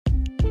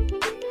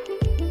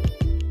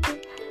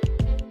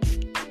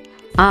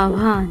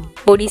आह्वान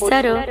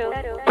ओडिशार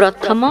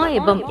प्रथम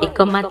एवं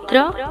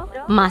एकमात्र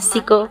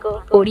मासिक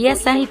ओडिया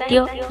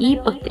साहित्य ई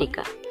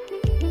पत्रिका।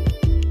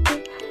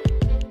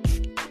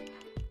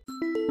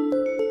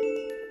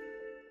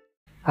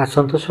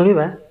 आसंतु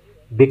शुणिबा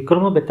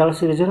विक्रम बेताल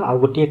सीरीजर आउ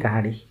गोटे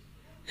कहानी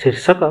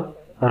शीर्षक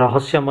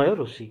रहस्यमय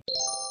ऋषि।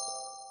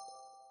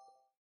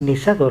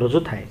 निशा गरजु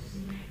थाए।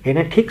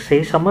 एने ठीक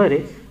से समय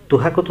रे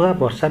तुहाको तुहा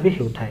वर्षा भी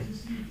हेउथाए।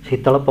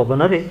 शीतल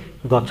पवन रे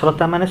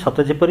गछलता माने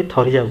सते जेपरि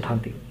थरी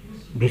जाउथांती।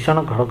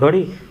 भीषण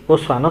घड़घड़ी और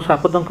श्वान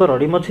सापदंक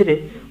रड़ी मझिरे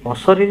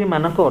अशरीरी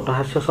मानक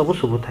अटहास्य सबु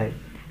शुभुथाए।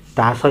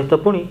 ता सहित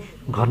पुणी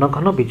घन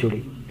घन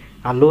बिजुली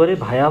आलुअरे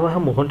भयावह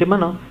मुहंटी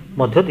मान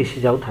मध्य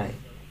दिशि जाउथाए।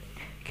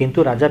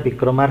 किंतु राजा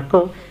विक्रमार्क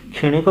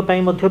क्षणिक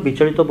पाई मध्य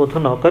विचलित बोध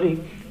न करी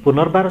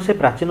पुनर्बार से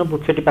प्राचीन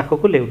वृक्षटी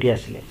पाखक लेउटी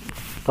आसिले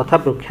तथा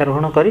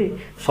वृक्षारोहण करी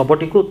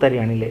शबटीକୁ उतारी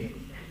आनिले।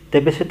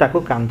 तेबे से ताकू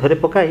कांधरे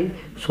पकाई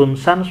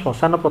सुनसान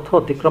श्मशान पथ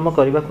अतिक्रम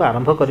करने को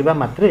आरंभ करने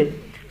मात्रे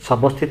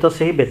सबस्थित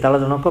से बेताल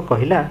जनक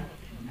कहिला,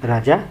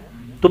 राजा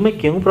तुमे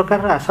केउ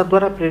प्रकार आशा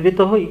द्वारा प्रेरित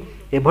होई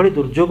एभली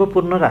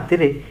दुर्योगपूर्ण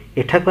रातिरे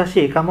एठाकु आसी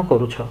ए काम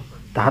करुछ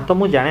ताहा तो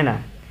मु जाने ना।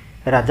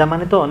 राजा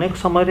माने तो अनेक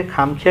समय रे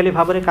खामखियाली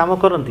भाव में काम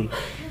करती।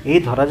 यही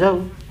धरा जाऊ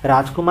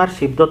राजकुमार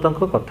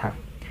शिवदत्तଙ୍କ कथा।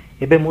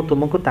 एबे मु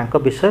तुमको तांको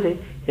विषय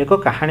एक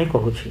कहानी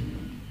कहूछि।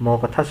 मो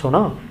कथा शुण,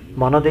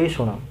 मन देई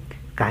शुण,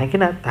 कहीं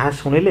ताहा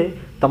शुणिले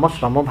तम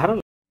श्रमभार।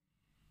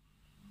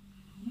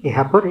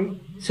 यापरे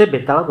से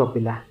बेताल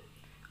गपिला।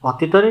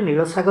 अतीतरे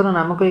नीलसागर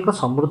नामक एक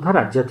समृद्ध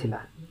राज्य थिला।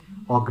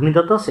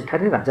 अग्निदत्त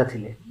सेठारे राजा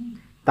थिले।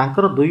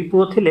 तांकर दुई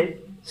पुओ थिले,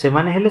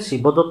 सेमाने हेले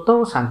शिवदत्त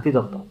और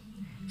शांतिदत्त।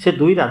 से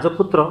दुई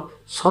राजपुत्र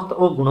सत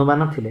और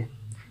गुणवान थिले।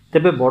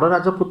 तेबे बड़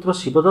राजपुत्र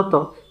शिवदत्त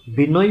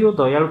विनयी और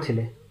दयालु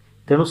थिले।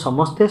 तेणु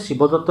समस्ते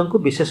शिवदत्त को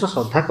विशेष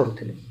श्रद्धा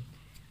करुथिले।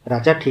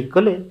 राजा ठीक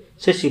कले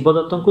से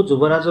शिवदत्त को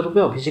युवराज रूपे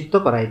अभिषिक्त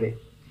कराइबे।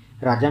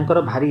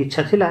 राजांकर भारी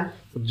इच्छा थिला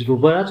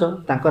युवराज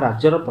तांको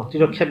राज्यर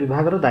प्रतिरक्षा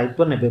विभागर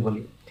दायित्व नेबे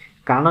बोली।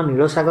 कारण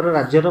नीलसागर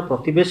राज्यर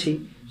प्रतिवेशी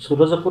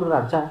सूरजपुर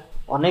राजा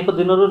अनेक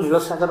दिनरू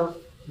नीलसागर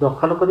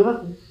दखल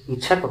करने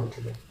इच्छा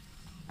करुथिले।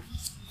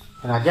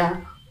 राजा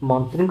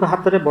मंत्री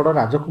हाथ में बड़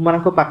राजकुमार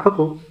पाखक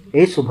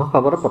यही शुभ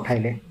खबर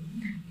पठाइले।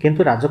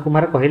 किंतु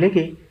राजकुमार कहले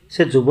कि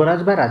से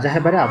युवराज बा राजा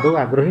हेबारे आदौ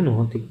आग्रही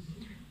नुहंती।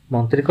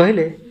 मंत्री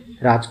कहले,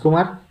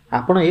 राजकुमार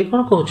आपण ये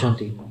कौन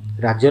कहउछंती?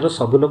 राज्यर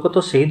सब लोक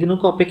तो सही दिन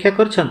को अपेक्षा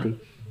करछंती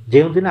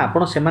जे दिन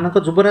आपण सेमानक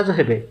युवराज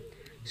हेबे।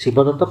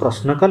 शिवदत्त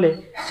प्रश्न कले,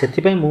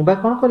 सेथिपई मु बा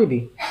कौन करिबी?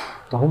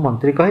 तहु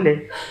मंत्री कहले,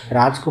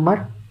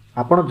 राजकुमार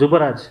आपण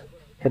युवराज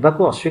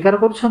हेबाकू अस्वीकार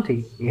करुछंती।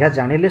 यह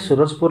जानिले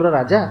सूरजपुर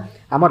राजा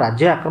आम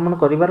राज्य आक्रमण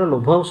करिवार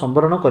लोभ और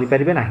संवरण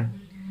करिपारिबे नाही।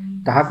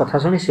 ताहा कथा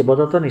शुणी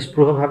शिवदत्त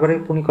निस्पृह भाव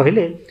में पुणी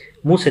कहले,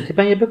 मु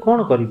सेथिपई एबे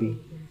कौन करिबी?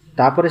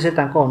 तापरे से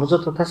तांको अनुज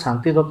तथा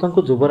शांतिदत्त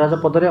को युवराज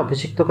पदरे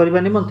अभिषिक्त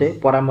करने निमंते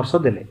परामर्श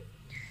देले।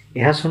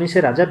 यह शुणी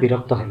से राजा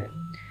विरक्त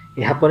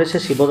हेले। यापर से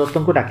शिवदत्त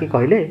को डाकी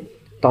कहले,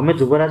 तमे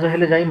युवराज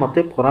हेले जाई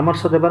मते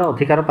परामर्श देवार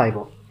अधिकार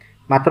पाइब,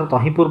 मात्र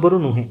तही पूर्वर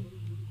नुहे।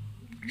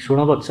 शुण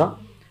वत्स,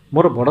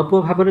 मोर बड़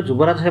पुओ भाव में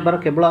युवराज हेबार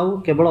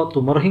केवल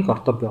तुमर ही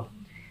कर्तव्य।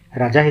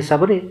 राजा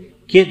हिसाब से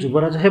किए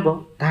युवराज हेब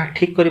ताहा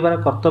ठीक करिवार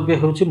कर्तव्य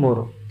हेउछि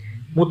मोर।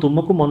 मु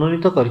तुमको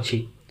मनोनीत करिछि,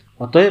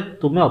 अतएव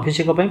तुमे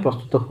अभिषेक पई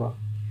प्रस्तुत हुआ।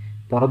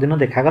 परदिन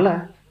देखागला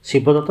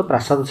शिवदत्त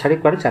प्रासाद छाड़ी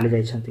कुआड़े चली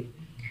जाइछंती।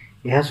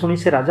 यह शुणी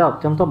से राजा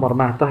अत्यंत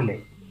मर्माहत हेले।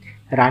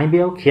 राणी भी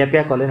आउ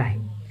खियापिया कले नाही।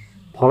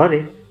 फल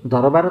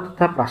दरबार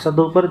तथा प्रासाद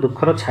उपर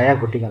दुखर छाया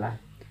घोटीगला।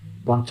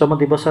 पंचम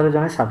दिवस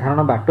जड़े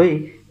साधारण बाटोई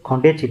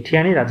खंडे चिठी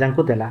आनी राजा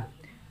को देला।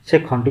 से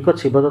खंडिक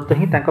शिवदत्त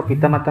ही तांको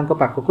पितामाता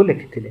पाखक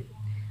लिखिथिले।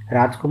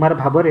 राजकुमार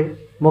भाव में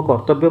मो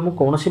कर्तव्य मु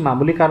कौनसी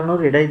मामूली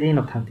कारण एड़ाई दे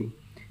न थांती,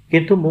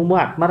 किंतु मु मो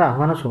आत्मार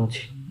आह्वान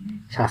शुणुछि।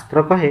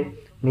 शास्त्र कहे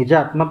निज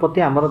आत्मा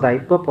प्रति आमर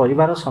दायित्व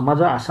परिवार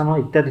समाज आसन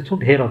इत्यादि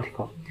ढेर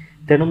अधिक।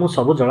 तेणु मु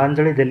सबु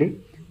जलांजलि देली।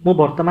 मु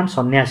वर्तमान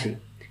सन्यासी।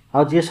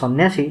 आ जी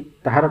सन्यासी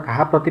ताहार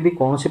कहा प्रति भी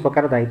कौनसी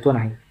प्रकार दायित्व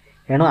नाही।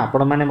 एणु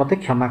आपण माने मते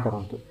क्षमा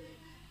करंतु।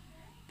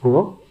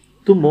 पुओ,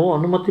 तू मो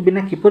अनुमति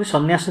बिना किपरि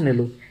सन्यास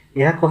नेलु?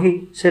 यह कही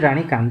से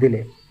राणी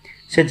कांदिले।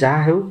 से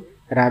जहाँ हेउ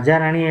राजा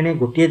राणी एणे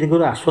गोटे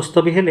दिगरु आश्वस्त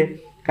भी हेले,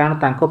 कारण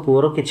तांको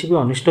पुओर किछि भी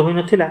अनिष्ट होई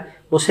नथिला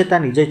और से ता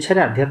निज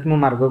इच्छा आध्यात्मिक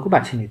मार्ग को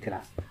बाछि नेथिला।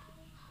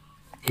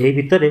 एही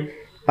भितरे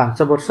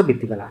 5 वर्ष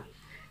बीतीगला।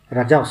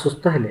 राजा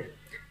असुस्थ हेले।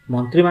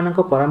 मंत्री मानक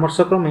परामर्श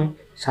क्रमे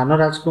सान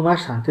राजकुमार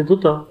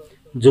शांतिदूत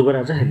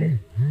युवराज हेले।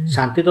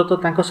 शांतिदत्त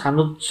तांको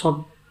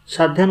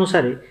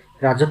साध्यानुसारे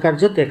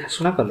राजकार्य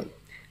देखाशुना कले।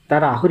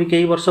 तार आहुरी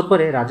कई वर्ष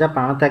पर राजा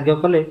प्राण त्याग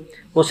कले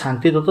और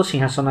शांतिदत्त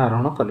सिंहासन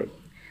आरोहण कले।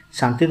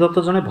 शांतिदत्त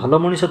जड़े भल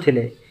मनीष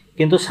थिले,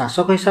 किंतु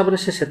शासक हिसाब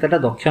से सेतेटा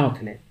दक्ष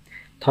नथिले।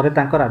 थरे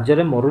तांको राज्य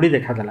में मरुड़ी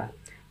देखादेला।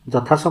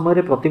 यथा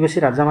समय प्रतिवेशी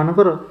राजा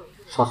मानकर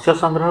शस्य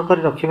संग्रह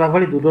कर रखिबा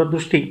भली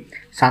दूरदृष्टि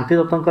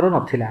शांतिदत्तंकर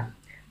नथिला।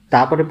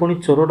 तापरे पुणी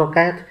चोर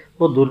डकायत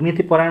और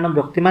दुर्नीति परायण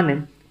व्यक्ति माने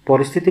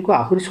परिस्थिति को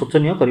आहुरी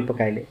शोचनीय करि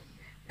पकाइले।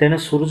 तेणे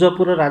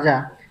सूरजपुर राजा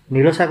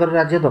नीलसागर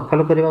राज्य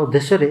दखल करने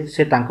उद्देश्य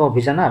से तांको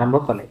अभियान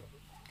आरंभ कले।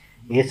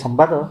 ए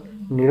संवाद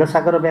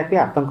नीलसागर व्यापी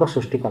आतंक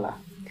सृष्टि कला।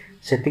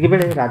 सेतिकी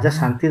बेले राजा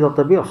शांतिदत्त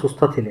भी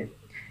असुस्थ थिले।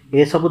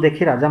 ଏସବୁ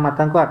ଦେଖି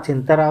ରାଜାମାତାଙ୍କ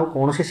ଚିନ୍ତାର ଆଉ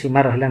କୌଣସି ସୀମା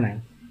ରହିଲା ନାହିଁ।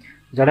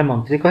 ଜଣେ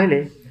ମନ୍ତ୍ରୀ କହିଲେ,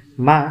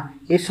 ମା,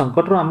 ଏ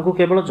ସଙ୍କଟରୁ ଆମକୁ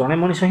କେବଳ ଜଣେ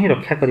ମଣିଷ ହିଁ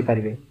ରକ୍ଷା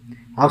କରିପାରିବେ,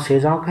 ଆଉ ସେ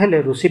ଜଣକ ହେଲେ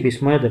ଋଷି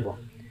ବିସ୍ମୟ ଦେବ।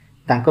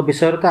 ତାଙ୍କ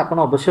ବିଷୟରେ ତ ଆପଣ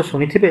ଅବଶ୍ୟ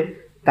ଶୁଣିଥିବେ।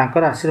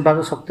 ତାଙ୍କର ଆଶୀର୍ବାଦ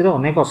ଶକ୍ତିରେ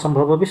ଅନେକ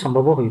ଅସମ୍ଭବ ବି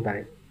ସମ୍ଭବ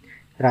ହୋଇପାରେ।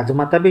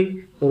 ରାଜମାତା ବି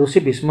ଋଷି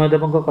ବିସ୍ମୟ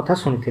ଦେବଙ୍କ କଥା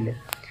ଶୁଣିଥିଲେ।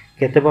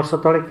 କେତେ ବର୍ଷ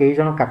ତଳେ କେଇ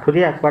ଜଣ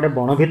କାଠୁରିଆ କୁଆଡ଼େ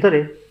ବଣ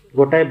ଭିତରେ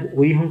ଗୋଟାଏ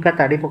ଉଇହୁଙ୍କା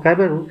ତାଡ଼ି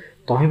ପକାଇବାରୁ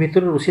ତହିଁ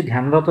ଭିତରୁ ଋଷି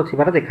ଧ୍ୟାନରତ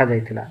ଥିବାର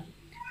ଦେଖାଯାଇଥିଲା।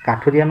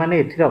 କାଠୁରିଆମାନେ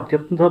ଏଥିରେ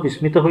ଅତ୍ୟନ୍ତ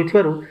ବିସ୍ମିତ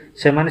ହୋଇଥିବାରୁ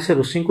ସେମାନେ ସେ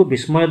ଋଷିଙ୍କୁ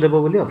ବିସ୍ମୟ ଦେବ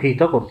ବୋଲି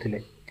ଅଭିହିତ କରୁଥିଲେ।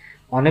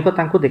 ଅନେକ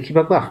ତାଙ୍କୁ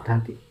ଦେଖିବାକୁ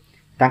ଆସୁଥାନ୍ତି।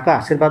 ତାଙ୍କ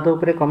ଆଶୀର୍ବାଦ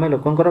ଉପରେ କ୍ରମେ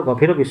ଲୋକଙ୍କର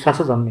ଗଭୀର ବିଶ୍ୱାସ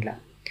ଜନ୍ମିଲା।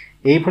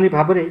 ଏହିଭଳି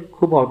ଭାବରେ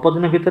ଖୁବ୍ ଅଳ୍ପ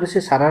ଦିନ ଭିତରେ ସେ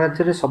ସାରା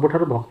ରାଜ୍ୟରେ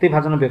ସବୁଠାରୁ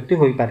ଭକ୍ତିଭାଜନ ବ୍ୟକ୍ତି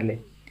ହୋଇପାରିଲେ।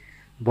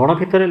 ବଣ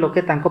ଭିତରେ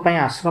ଲୋକେ ତାଙ୍କ ପାଇଁ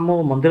ଆଶ୍ରମ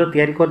ଓ ମନ୍ଦିର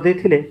ତିଆରି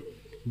କରିଦେଇଥିଲେ।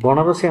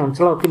 ବଣର ସେ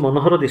ଅଞ୍ଚଳ ଅତି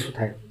ମନୋହର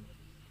ଦିଶୁଥାଏ।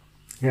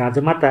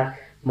 ରାଜମାତା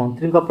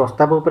ମନ୍ତ୍ରୀଙ୍କ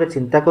ପ୍ରସ୍ତାବ ଉପରେ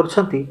ଚିନ୍ତା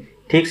କରୁଛନ୍ତି।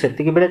 ଠିକ୍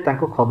ସେତିକିବେଳେ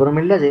ତାଙ୍କୁ ଖବର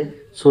ମିଳିଲା ଯେ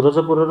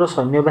ସୁରଜପୁରର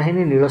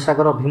ସୈନ୍ୟବାହିନୀ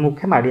ନୀଳସାଗର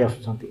ଅଭିମୁଖେ ମାଡ଼ି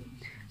ଆସୁଛନ୍ତି।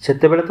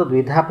 ସେତେବେଳେ ତ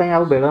ଦ୍ୱିଧା ପାଇଁ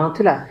ଆଉ ବେଳ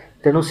ନଥିଲା।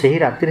 ତେଣୁ ସେହି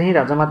ରାତିରେ ହିଁ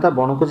ରାଜମାତା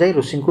ବଣକୁ ଯାଇ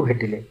ଋଷିଙ୍କୁ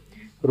ଭେଟିଲେ।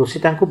 ଋଷି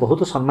ତାଙ୍କୁ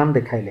ବହୁତ ସମ୍ମାନ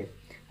ଦେଖାଇଲେ।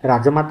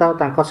 ରାଜମାତା ଓ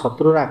ତାଙ୍କ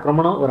ଶତ୍ରୁର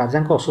ଆକ୍ରମଣ ଓ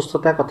ରାଜାଙ୍କ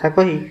ଅସୁସ୍ଥତା କଥା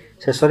କହି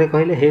ଶେଷରେ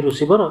କହିଲେ, ହେ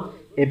ଋଷିବର,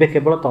 ଏବେ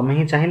କେବଳ ତମେ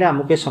ହିଁ ଚାହିଁଲେ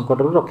ଆମକୁ ଏ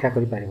ସଙ୍କଟରୁ ରକ୍ଷା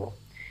କରିପାରିବ।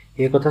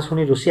 ଏ କଥା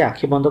ଶୁଣି ଋଷି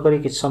ଆଖି ବନ୍ଦ କରି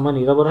କିଛି ସମୟ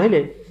ନୀରବ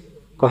ରହିଲେ।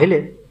 କହିଲେ,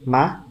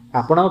 ମା,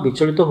 ଆପଣ ଆଉ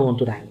ବିଚଳିତ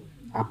ହୁଅନ୍ତୁ ନାହିଁ।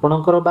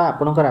 ଆପଣଙ୍କର ବା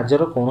ଆପଣଙ୍କ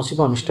ରାଜ୍ୟର କୌଣସି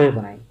ବି ଅନିଷ୍ଟ ହେବ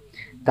ନାହିଁ।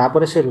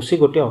 ତାପରେ ସେ ଋଷି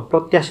ଗୋଟିଏ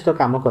ଅପ୍ରତ୍ୟାଶିତ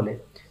କାମ କଲେ।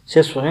 ସେ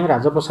ସ୍ୱୟଂ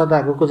ରାଜପ୍ରସାଦ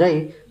ଆଗକୁ ଯାଇ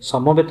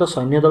ସମବେତ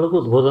ସୈନ୍ୟ ଦଳକୁ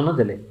ଉଦ୍ବୋଧନ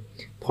ଦେଲେ।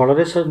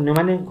 ଫଳରେ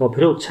ସୈନ୍ୟମାନେ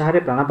ଗଭୀର ଉତ୍ସାହରେ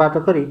ପ୍ରାଣପାତ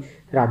କରି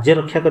ରାଜ୍ୟ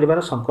ରକ୍ଷା କରିବାର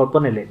ସଂକଳ୍ପ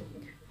ନେଲେ।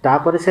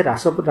 ତାପରେ ସେ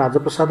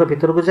ରାଜପ୍ରସାଦ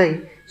ଭିତରକୁ ଯାଇ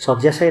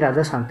ଶଯ୍ୟାଶାୟୀ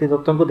ରାଜା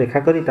ଶାନ୍ତିଦତ୍ତଙ୍କୁ ଦେଖା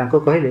କରି ତାଙ୍କୁ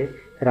କହିଲେ,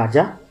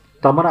 ରାଜା,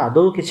 ତମର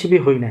ଆଦୌ କିଛି ବି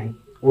ହୋଇନାହିଁ।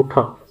 ଉଠ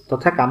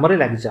ତଥା କାମରେ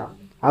ଲାଗିଯାଅ।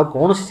 ଆଉ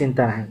କୌଣସି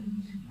ଚିନ୍ତା ନାହିଁ।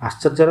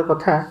 ଆଶ୍ଚର୍ଯ୍ୟର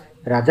କଥା,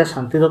 ରାଜା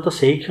ଶାନ୍ତିଦତ୍ତ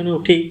ସେହି କ୍ଷଣି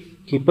ଉଠି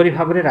କିପରି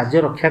ଭାବରେ ରାଜ୍ୟ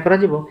ରକ୍ଷା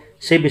କରାଯିବ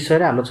ସେ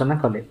ବିଷୟରେ ଆଲୋଚନା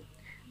କଲେ।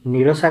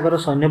 ନୀଳସାଗର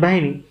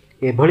ସୈନ୍ୟବାହିନୀ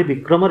ଏଭଳି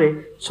ବିକ୍ରମରେ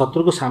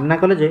ଶତ୍ରୁକୁ ସାମ୍ନା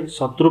କଲେ ଯେ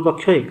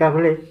ଶତ୍ରୁପକ୍ଷ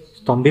ଏକାବେଳେ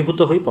ସ୍ତମ୍ଭୀଭୂତ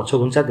ହୋଇ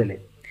ପଛଘୁଞ୍ଚା ଦେଲେ।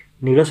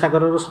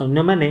 ନୀଳସାଗରର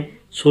ସୈନ୍ୟମାନେ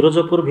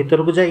ସୁରଜପୁର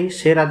ଭିତରକୁ ଯାଇ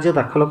ସେ ରାଜ୍ୟ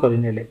ଦାଖଲ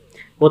କରିନେଲେ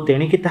ଓ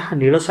ତେଣିକି ତାହା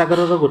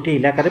ନୀଳସାଗରର ଗୋଟିଏ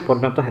ଇଲାକାରେ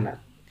ପରିଣତ ହେଲା।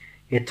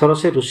 ଏଥର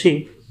ସେ ଋଷି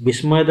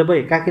ବିସ୍ମୟଦେବ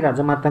ଏକାକୀ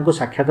ରାଜମାତାଙ୍କୁ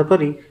ସାକ୍ଷାତ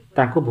କରି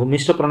ତାଙ୍କୁ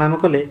ଭୂମିଷ୍ଠ ପ୍ରଣାମ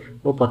କଲେ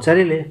ଓ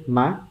ପଚାରିଲେ,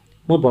 ମା,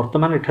 ମୁଁ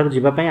ବର୍ତ୍ତମାନ ଏଠାରୁ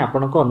ଯିବା ପାଇଁ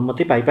ଆପଣଙ୍କ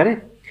ଅନୁମତି ପାଇପାରେ?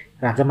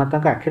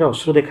 ରାଜମାତାଙ୍କ ଆଖିରେ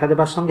ଅଶ୍ରୁ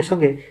ଦେଖାଦେବା ସଙ୍ଗେ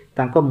ସଙ୍ଗେ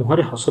ତାଙ୍କ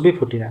ମୁହଁରେ ହସ ବି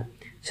ଫୁଟିଲା।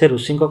 ସେ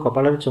ଋଷିଙ୍କ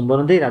କପାଳରେ ଚୁମ୍ବନ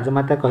ଦେଇ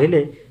ରାଜମାତା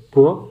କହିଲେ,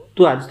 ପୁଅ,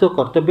 ତୁ ଆଜି ତୋ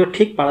କର୍ତ୍ତବ୍ୟ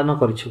ଠିକ୍ ପାଳନ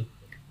କରିଛୁ।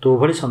 ତୋ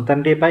ଭଳି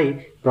ସନ୍ତାନଟିଏ ପାଇ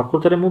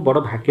ପ୍ରକୃତରେ ମୁଁ ବଡ଼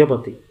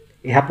ଭାଗ୍ୟବତୀ।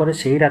 ଏହାପରେ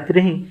ସେହି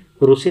ରାତିରେ ହିଁ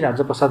ଋଷି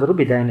ରାଜପ୍ରସାଦରୁ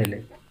ବିଦାୟ ନେଲେ।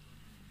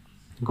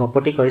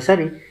 ଗପଟି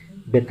କହିସାରି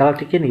ବେତାଳ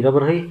ଟିକିଏ ନୀରବ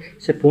ରହି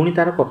ସେ ପୁଣି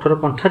ତାର କଠୋର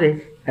କଣ୍ଠରେ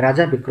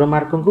ରାଜା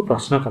ବିକ୍ରମାର୍କଙ୍କୁ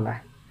ପ୍ରଶ୍ନ କଲା,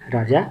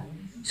 ରାଜା,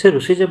 ସେ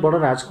ଋଷି ଯେ ବଡ଼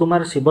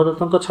ରାଜକୁମାର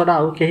ଶିବଦତ୍ତଙ୍କ ଛଡ଼ା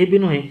ଆଉ କେହି ବି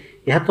ନୁହେଁ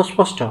ଏହା ତ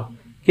ସ୍ପଷ୍ଟ,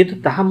 କିନ୍ତୁ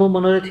ତାହା ମୋ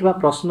ମନରେ ଥିବା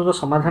ପ୍ରଶ୍ନର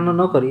ସମାଧାନ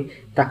ନ କରି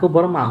ତାକୁ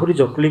ବରଂ ଆହୁରି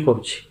ଜଟିଳ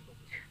କରୁଛି।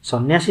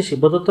 ସନ୍ନ୍ୟାସୀ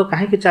ଶିବଦତ୍ତ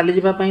କାହିଁକି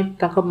ଚାଲିଯିବା ପାଇଁ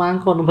ତାଙ୍କ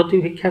ମାଆଙ୍କ ଅନୁଭୂତି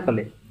ଭିକ୍ଷା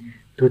କଲେ?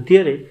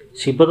 ଦ୍ୱିତୀୟରେ,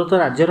 ଶିବଦତ୍ତ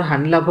ରାଜ୍ୟର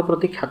ହାନିଲାଭ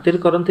ପ୍ରତି ଖାତିର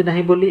କରନ୍ତି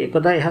ନାହିଁ ବୋଲି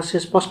ଏକଦା ଏହା ସେ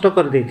ସ୍ପଷ୍ଟ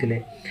କରିଦେଇଥିଲେ।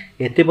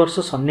 ଏତେ ବର୍ଷ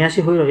ସନ୍ନ୍ୟାସୀ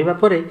ହୋଇ ରହିବା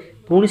ପରେ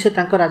ପୁଣି ସେ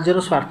ତାଙ୍କ ରାଜ୍ୟର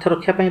ସ୍ୱାର୍ଥ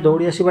ରକ୍ଷା ପାଇଁ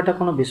ଦୌଡ଼ି ଆସିବାଟା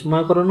କ'ଣ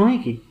ବିସ୍ମୟକର ନୁହେଁ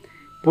କି?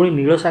 ପୁଣି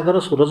ନୀଳସାଗର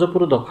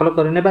ସୁରଜପୁର ଦଖଲ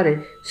କରିନେବାରେ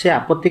ସେ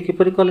ଆପତ୍ତି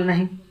କିପରି କଲେ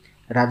ନାହିଁ?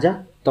 ରାଜା,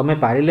 ତମେ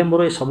ପାରିଲେ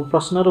ମୋର ଏସବୁ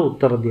ପ୍ରଶ୍ନର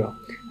ଉତ୍ତର ଦିଅ।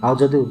 ଆଉ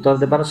ଯଦି ଉତ୍ତର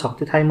ଦେବାର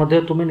ଶକ୍ତି ଥାଇ ମଧ୍ୟ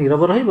ତୁମେ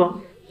ନୀରବ ରହିବ,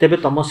 ତେବେ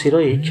ତମ ଶିର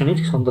ଏହି କ୍ଷଣି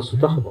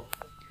ସନ୍ଦର୍ଶିତ ହେବ।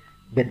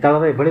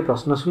 ବେତାଳର ଏଭଳି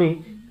ପ୍ରଶ୍ନ ଶୁଣି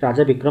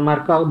ରାଜା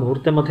ବିକ୍ରମାର୍କ ଆଉ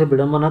ମୁହୂର୍ତ୍ତେ ମଧ୍ୟ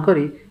ବିଳମ୍ବ ନ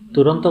କରି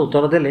ତୁରନ୍ତ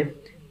ଉତ୍ତର ଦେଲେ,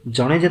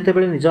 ଜଣେ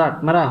ଯେତେବେଳେ ନିଜ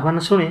ଆତ୍ମାର ଆହ୍ୱାନ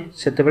ଶୁଣେ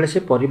ସେତେବେଳେ ସେ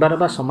ପରିବାର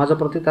ବା ସମାଜ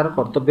ପ୍ରତି ତାର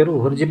କର୍ତ୍ତବ୍ୟରୁ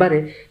ଓହରି ଯିବାରେ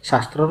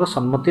ଶାସ୍ତ୍ରର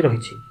ସମ୍ମତି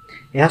ରହିଛି।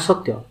 ଏହା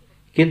ସତ୍ୟ,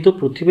 କିନ୍ତୁ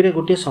ପୃଥିବୀରେ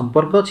ଗୋଟିଏ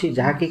ସମ୍ପର୍କ ଅଛି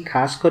ଯାହାକି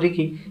ଖାସ୍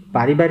କରିକି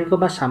ପାରିବାରିକ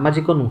ବା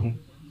ସାମାଜିକ ନୁହେଁ।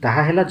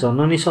 ତାହା ହେଲା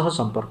ଜନନୀ ସହ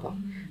ସମ୍ପର୍କ।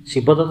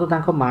 ଶିବଦତ୍ତ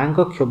ତାଙ୍କ ମାଆଙ୍କ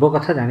କ୍ଷୋଭ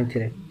କଥା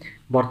ଜାଣିଥିଲେ।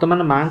 ବର୍ତ୍ତମାନ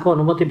ମାଆଙ୍କ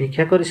ଅନୁମତି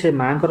ଭିକ୍ଷା କରି ସେ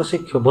ମାଆଙ୍କର ସେ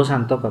କ୍ଷୋଭ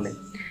ଶାନ୍ତ କଲେ।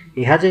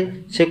 ଏହା ଯେ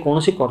ସେ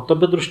କୌଣସି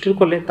କର୍ତ୍ତବ୍ୟ ଦୃଷ୍ଟିରୁ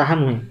କଲେ ତାହା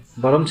ନୁହେଁ,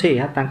 ବରଂ ସେ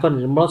ଏହା ତାଙ୍କ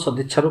ନିର୍ମଳ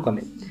ସଦିଚ୍ଛାରୁ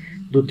କଲେ।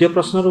 ଦ୍ୱିତୀୟ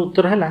ପ୍ରଶ୍ନର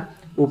ଉତ୍ତର ହେଲା,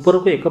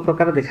 ଉପରକୁ ଏକ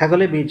ପ୍ରକାର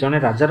ଦେଖାଗଲେ ବି ଜଣେ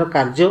ରାଜାର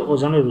କାର୍ଯ୍ୟ ଓ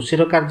ଜଣେ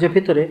ଋଷିର କାର୍ଯ୍ୟ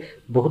ଭିତରେ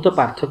ବହୁତ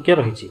ପାର୍ଥକ୍ୟ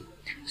ରହିଛି।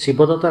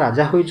 ଶିବଦତ୍ତ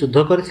ରାଜା ହୋଇ ଯୁଦ୍ଧ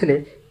କରିଥିଲେ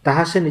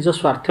ତାହା ସେ ନିଜ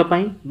ସ୍ୱାର୍ଥ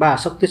ପାଇଁ ବା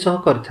ଆସକ୍ତି ସହ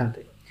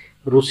କରିଥାନ୍ତେ।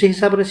 ଋଷି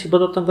ହିସାବରେ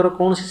ଶିବଦତ୍ତଙ୍କର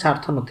କୌଣସି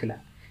ସ୍ୱାର୍ଥ ନଥିଲା,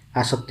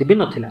 ଆସକ୍ତି ବି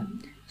ନଥିଲା।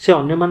 ସେ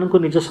ଅନ୍ୟମାନଙ୍କୁ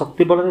ନିଜ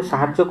ଶକ୍ତି ବଳରେ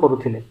ସାହାଯ୍ୟ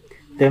କରୁଥିଲେ।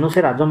 ତେଣୁ ସେ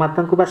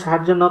ରାଜମାତାଙ୍କୁ ବା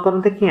ସାହାଯ୍ୟ ନ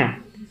କରନ୍ତେ କିଆଁ?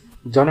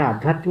 ଜଣେ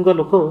ଆଧ୍ୟାତ୍ମିକ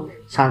ଲୋକ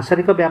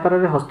ସାଂସାରିକ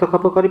ବ୍ୟାପାରରେ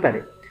ହସ୍ତକ୍ଷେପ କରିପାରେ।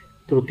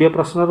 ତୃତୀୟ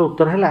ପ୍ରଶ୍ନର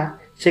ଉତ୍ତର ହେଲା,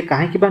 ସେ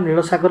କାହିଁକି ବା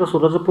ନୀଳସାଗର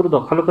ସୁରଜପୁର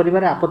ଦଖଲ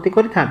କରିବାରେ ଆପତ୍ତି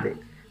କରିଥାନ୍ତେ?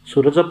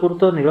 ସୁରଜପୁର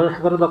ତ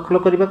ନୀଳସାଗର ଦଖଲ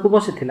କରିବାକୁ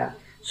ବସିଥିଲା।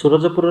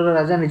 ସୁରଜପୁରର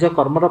ରାଜା ନିଜ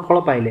କର୍ମର ଫଳ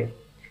ପାଇଲେ।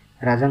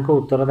 ରାଜାଙ୍କ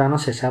ଉତ୍ତରଦାନ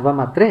ଶେଷ ହେବା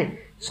ମାତ୍ରେ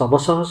ଶବ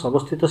ସହ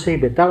ଶବସ୍ଥିତ ସେହି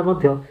ବେତାଳ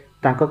ମଧ୍ୟ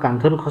ତାଙ୍କ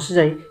କାନ୍ଧରୁ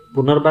ଖସିଯାଇ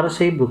ପୁନର୍ବାର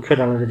ସେହି ବୃକ୍ଷ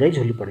ଡାଳରେ ଯାଇ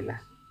ଝୁଲି ପଡ଼ିଲା।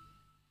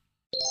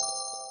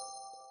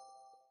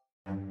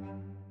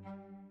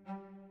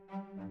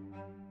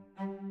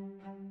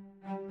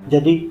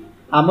 ଯଦି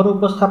ଆମର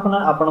ଉପସ୍ଥାପନା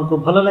ଆପଣଙ୍କୁ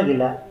ଭଲ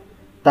ଲାଗିଲା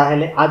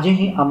ତାହେଲେ ଆଜି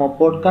ହିଁ ଆମ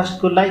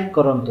ପଡ଼କାଷ୍ଟକୁ ଲାଇକ୍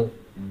କରନ୍ତୁ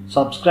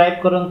सब्सक्राइब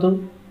करंतु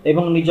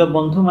एवं निज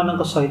बंधु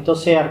मानक सहित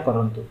शेयर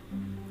करंतु।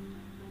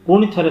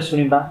 पुणी थरे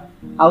सुनिबा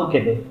आउ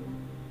केबे।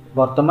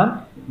 वर्तमान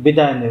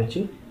विदाय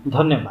नेउछि।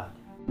 धन्यवाद।